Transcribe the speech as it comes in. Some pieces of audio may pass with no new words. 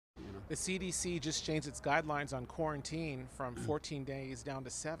The CDC just changed its guidelines on quarantine from 14 days down to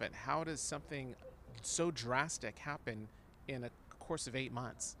 7. How does something so drastic happen in a course of 8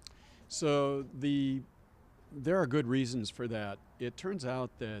 months? So there are good reasons for that. It turns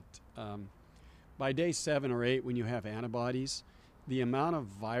out that by day 7 or 8, when you have antibodies, the amount of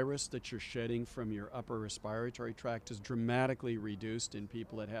virus that you're shedding from your upper respiratory tract is dramatically reduced in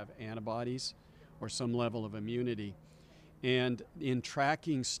people that have antibodies or some level of immunity. And in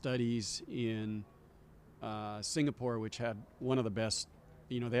tracking studies in Singapore, which had one of the best,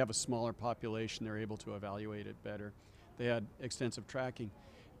 they have a smaller population, they're able to evaluate it better. They had extensive tracking.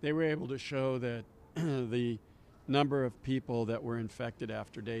 They were able to show that the number of people that were infected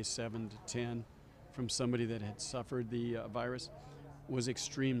after day 7 to 10 from somebody that had suffered the virus was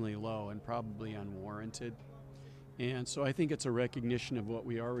extremely low and probably unwarranted. And so I think it's a recognition of what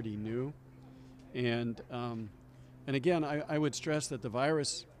we already knew. And again, I would stress that the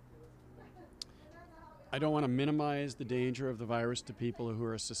virus, I don't want to minimize the danger of the virus to people who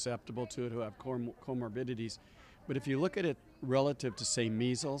are susceptible to it, who have comorbidities. But if you look at it relative to, say,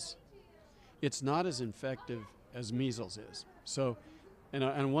 measles, it's not as infective as measles is. So,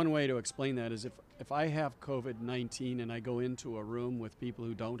 and one way to explain that is if I have COVID-19 and I go into a room with people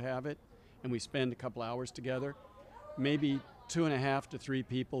who don't have it, and we spend a couple hours together, maybe 2.5 to 3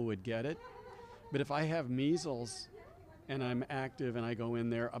 people would get it. But if I have measles and I'm active and I go in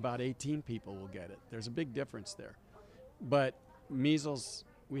there, about 18 people will get it. There's a big difference there. But measles,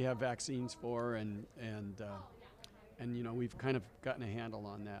 we have vaccines for, and we've kind of gotten a handle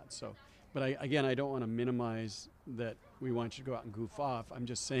on that. So, but I don't want to minimize that we want you to go out and goof off. I'm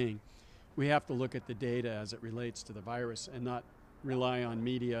just saying we have to look at the data as it relates to the virus and not rely on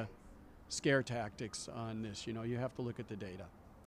media scare tactics on this. You have to look at the data.